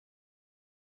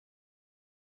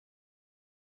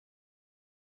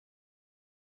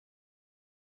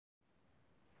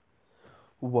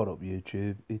What up,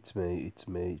 YouTube? It's your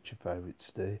favourite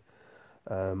Steve.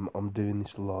 I'm doing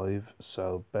this live,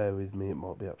 so bear with me, it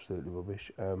might be absolutely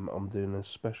rubbish. I'm doing a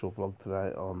special vlog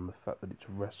today on the fact that it's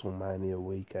WrestleMania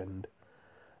weekend,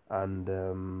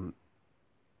 and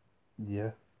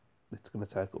yeah, it's going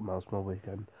to take up most of my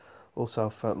weekend. Also,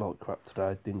 I felt like crap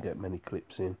today, didn't get many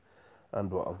clips in,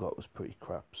 and what I got was pretty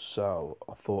crap, so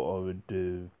I thought I would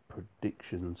do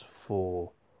predictions for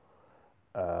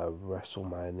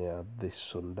WrestleMania this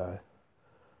Sunday.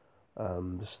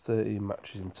 There's 30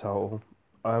 matches in total.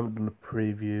 I haven't done a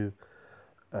preview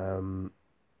um,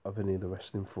 of any of the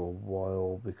wrestling for a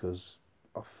while because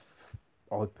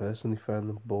I personally found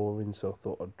them boring, so I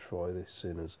thought I'd try this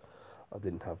soon as I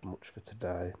didn't have much for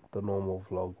today. The normal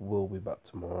vlog will be back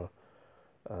tomorrow.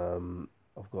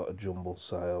 I've got a jumble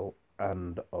sale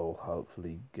and I'll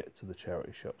hopefully get to the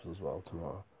charity shops as well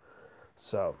tomorrow.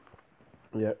 So,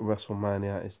 yeah,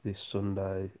 WrestleMania is this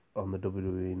Sunday on the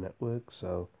WWE network,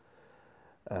 so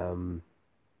um,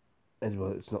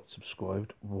 anyone that's not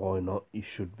subscribed, why not? You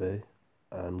should be,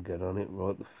 and get on it.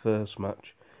 Right, the first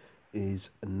match is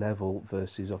Neville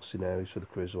versus Austin Aries for the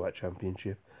Cruiserweight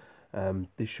Championship.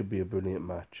 This should be a brilliant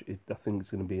match. I think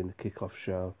it's going to be in the kickoff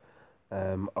show.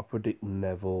 I predict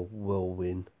Neville will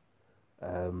win.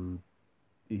 Um,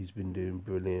 he's been doing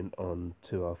brilliant on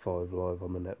 205 Live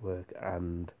on the network,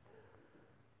 and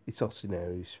it's Austin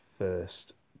Aries'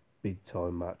 first big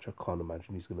time match. I can't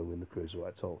imagine he's going to win the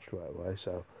Cruiserweight title straight away.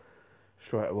 So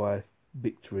straight away,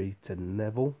 victory to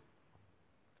Neville.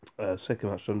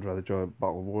 Second match, Andre the Giant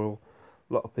Battle Royal.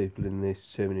 A lot of people in this,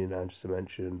 too many names to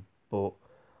mention, but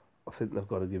I think they've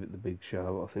got to give it the Big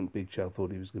Show. I think Big Show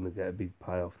thought he was going to get a big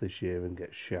payoff this year and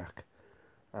get Shaq,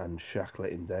 and Shaq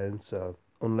let him down. So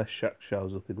unless Shaq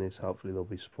shows up in this, hopefully there'll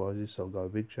be surprises. So I'll go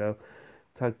Big Show.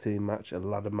 Tag team match, a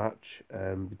ladder match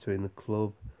between the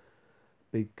Club,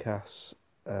 Big Cass,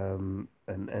 and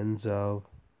Enzo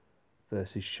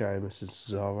versus Sheamus and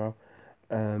Cesaro.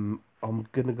 I'm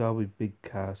gonna go with Big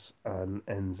Cass and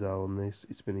Enzo on this.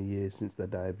 It's been a year since they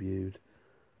debuted.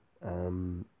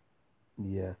 Um,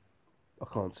 yeah, I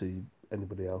can't see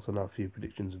anybody else. I know a few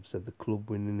predictions have said the Club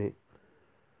winning it.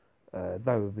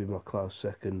 That would be my close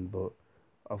second, but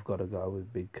I've got to go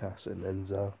with Big Cass and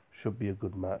Enzo. Should be a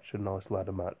good match, a nice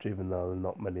ladder match, even though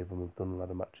not many of them have done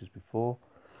ladder matches before.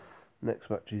 Next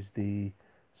match is the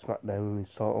SmackDown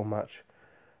Women's title match.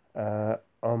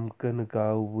 I'm gonna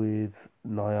go with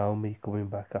Naomi coming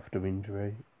back after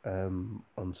injury on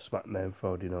SmackDown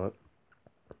Friday night.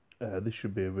 This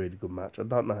should be a really good match. I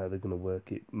don't know how they're gonna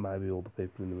work it. Maybe all the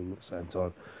people in the ring at the same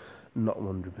time. Not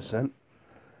 100%.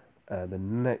 The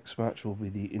next match will be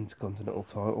the Intercontinental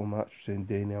title match between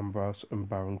Dean Ambrose and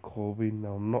Baron Corbin.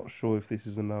 Now, I'm not sure if this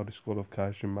is a no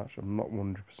disqualification match. I'm not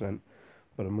 100%,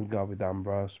 but I'm gonna go with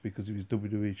Ambrose because he was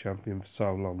WWE champion for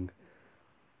so long.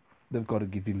 They've got to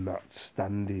give him that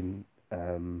standing,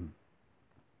 the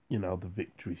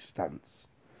victory stance.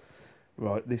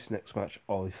 Right, this next match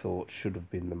I thought should have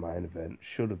been the main event,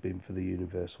 should have been for the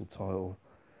Universal title.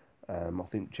 I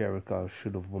think Jericho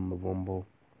should have won the Rumble.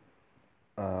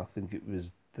 I think it was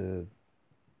the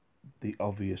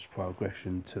obvious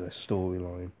progression to their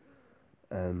storyline.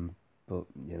 But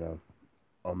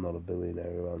I'm not a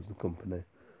billionaire who owns the company,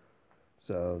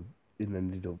 so it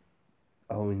ended up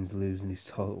Owens losing his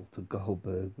title to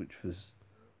Goldberg, which was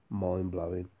mind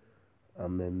blowing,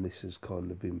 and then this has kind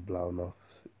of been blown off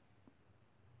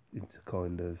into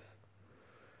kind of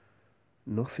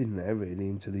nothing there really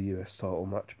into the US title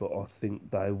match. But I think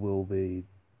they will be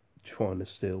trying to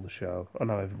steal the show. I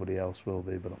know everybody else will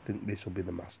be, but I think this will be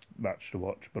the match to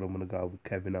watch. But I'm going to go with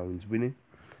Kevin Owens winning.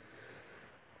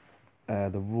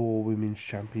 The Raw Women's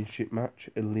Championship match,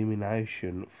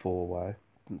 elimination 4-way.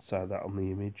 Didn't say that on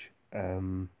the image.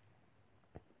 I'm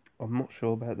not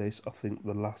sure about this. I think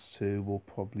the last two will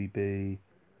probably be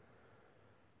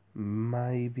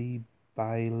maybe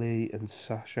Bailey and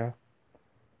Sasha,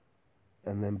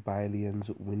 and then Bailey ends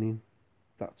up winning.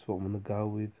 That's what I'm going to go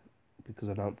with because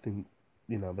I don't think,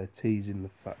 they're teasing the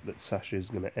fact that Sasha is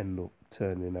going to end up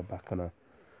turning her back on her.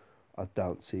 I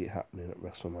don't see it happening at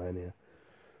WrestleMania.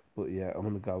 But yeah, I'm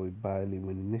going to go with Bailey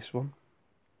winning this one.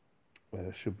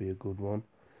 Should be a good one.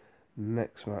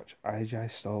 Next match,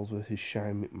 AJ Styles versus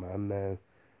Shane McMahon. Now,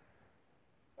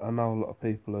 I know a lot of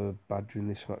people are badgering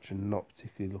this match and not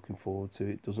particularly looking forward to it.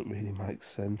 It doesn't really make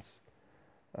sense.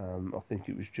 I think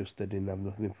it was just they didn't have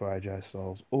nothing for AJ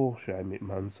Styles or Shane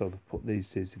McMahon, so they've put these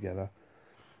two together.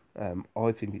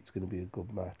 I think it's going to be a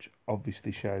good match.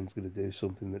 Obviously, Shane's going to do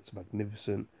something that's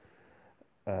magnificent.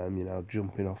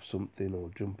 Jumping off something or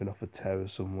jumping off a tower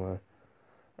somewhere.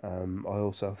 I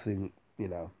also think,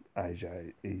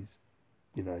 AJ is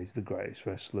he's the greatest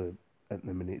wrestler at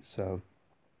the minute. So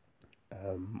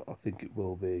I think it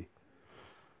will be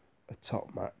a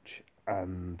top match,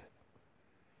 and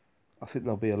I think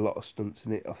there'll be a lot of stunts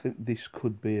in it. I think this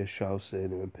could be a show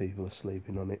scene when people are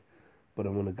sleeping on it, but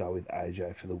I'm going to go with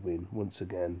AJ for the win. Once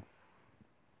again,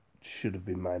 should have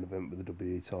been main event with the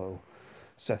WWE title.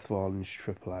 Seth Rollins,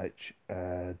 Triple H.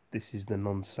 This is the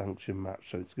non-sanctioned match,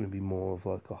 so it's going to be more of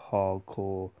like a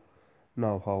hardcore,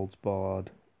 no holds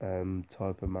barred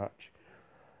type of match.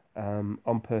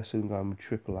 I'm personally going with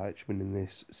Triple H winning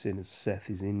this, seeing as Seth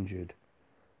is injured,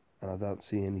 and I don't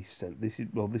see any sense. This is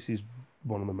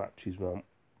one of the matches where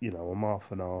I'm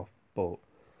half and half, but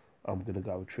I'm going to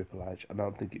go with Triple H. I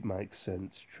don't think it makes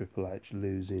sense Triple H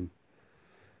losing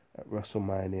at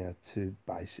WrestleMania to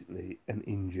basically an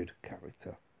injured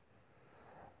character.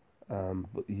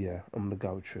 But yeah, I'm going to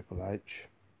go with Triple H.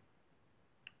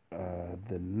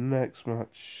 The next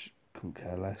match, couldn't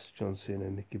care less. John Cena,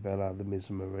 Nikki Bella, The Miz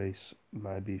and Maurice.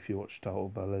 Maybe if you watch Total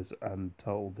Bellas and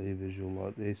Total Divas, you'll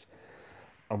like this.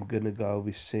 I'm going to go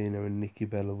with Cena and Nikki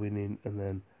Bella winning, and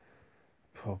then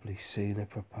probably Cena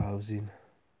proposing.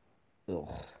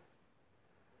 Ugh.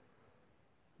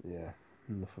 Yeah,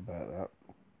 enough about that.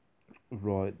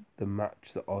 Right, the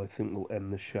match that I think will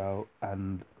end the show,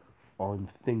 and I'm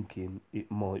thinking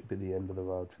it might be the end of the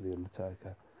road for The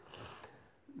Undertaker.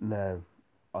 Now,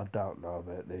 I don't know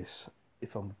about this.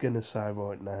 If I'm going to say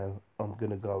right now, I'm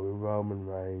going to go with Roman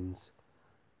Reigns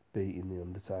beating The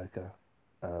Undertaker.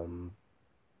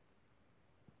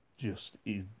 Just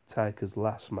his Taker's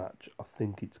last match, I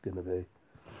think it's going to be.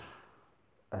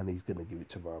 And he's going to give it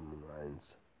to Roman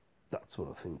Reigns. That's what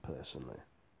I think personally.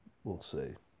 We'll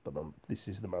see. But this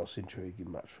is the most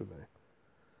intriguing match for me.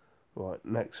 Right,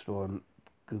 next one.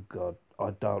 Good God,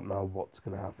 I don't know what's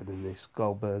going to happen in this.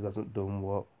 Goldberg hasn't done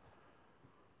what?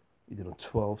 He did a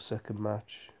 12-second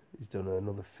match. He's done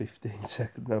another 15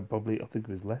 seconds. No, probably, I think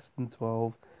it was less than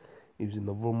 12. He was in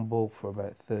the Rumble for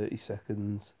about 30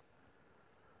 seconds.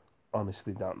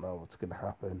 Honestly, don't know what's going to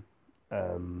happen.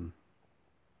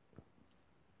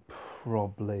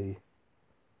 Probably.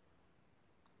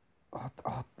 I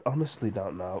honestly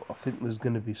don't know. I think there's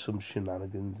going to be some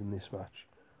shenanigans in this match.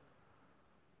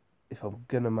 If I'm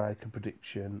going to make a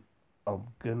prediction, I'm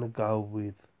going to go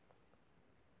with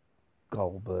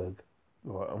Goldberg.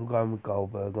 Right, I'm going with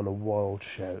Goldberg on a wild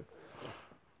shout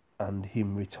and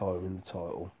him retiring the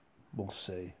title. We'll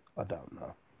see. I don't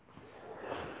know.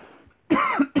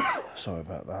 Sorry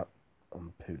about that.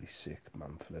 I'm pretty sick,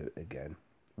 man flu again.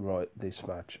 Right, this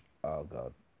match. Oh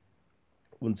God.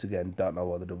 Once again, don't know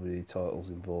why the WWE title's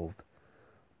involved,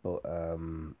 but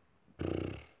I'm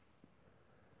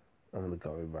gonna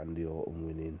go with Randy Orton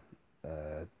winning.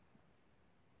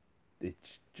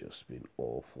 It's just been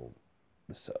awful,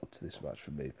 the setup to this match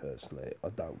for me personally. I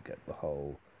don't get the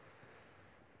whole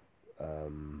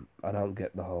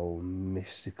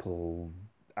mystical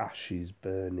ashes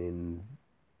burning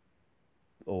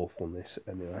awfulness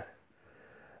anyway.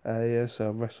 Yeah,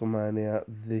 so WrestleMania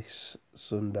this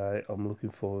Sunday. I'm looking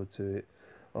forward to it.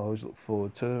 I always look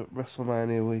forward to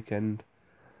WrestleMania weekend.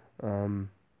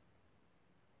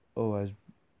 Always,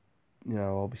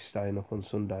 I'll be staying up on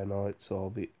Sunday night, so I'll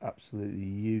be absolutely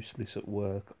useless at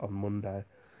work on Monday.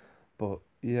 But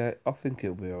yeah, I think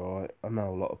it'll be alright. I know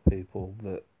a lot of people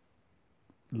that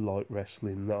like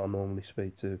wrestling that I normally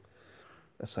speak to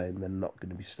are saying they're not going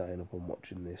to be staying up and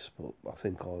watching this, but I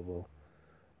think I will.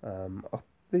 I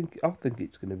think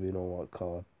it's going to be an alright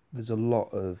card. There's a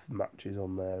lot of matches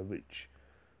on there which,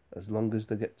 as long as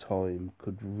they get time,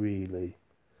 could really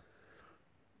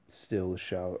steal the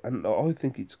show. And I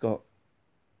think it's got,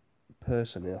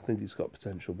 personally, I think it's got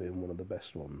potential being one of the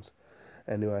best ones.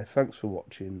 Anyway, thanks for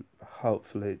watching.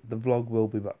 Hopefully, the vlog will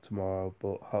be back tomorrow,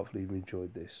 but hopefully you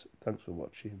enjoyed this. Thanks for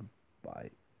watching.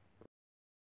 Bye.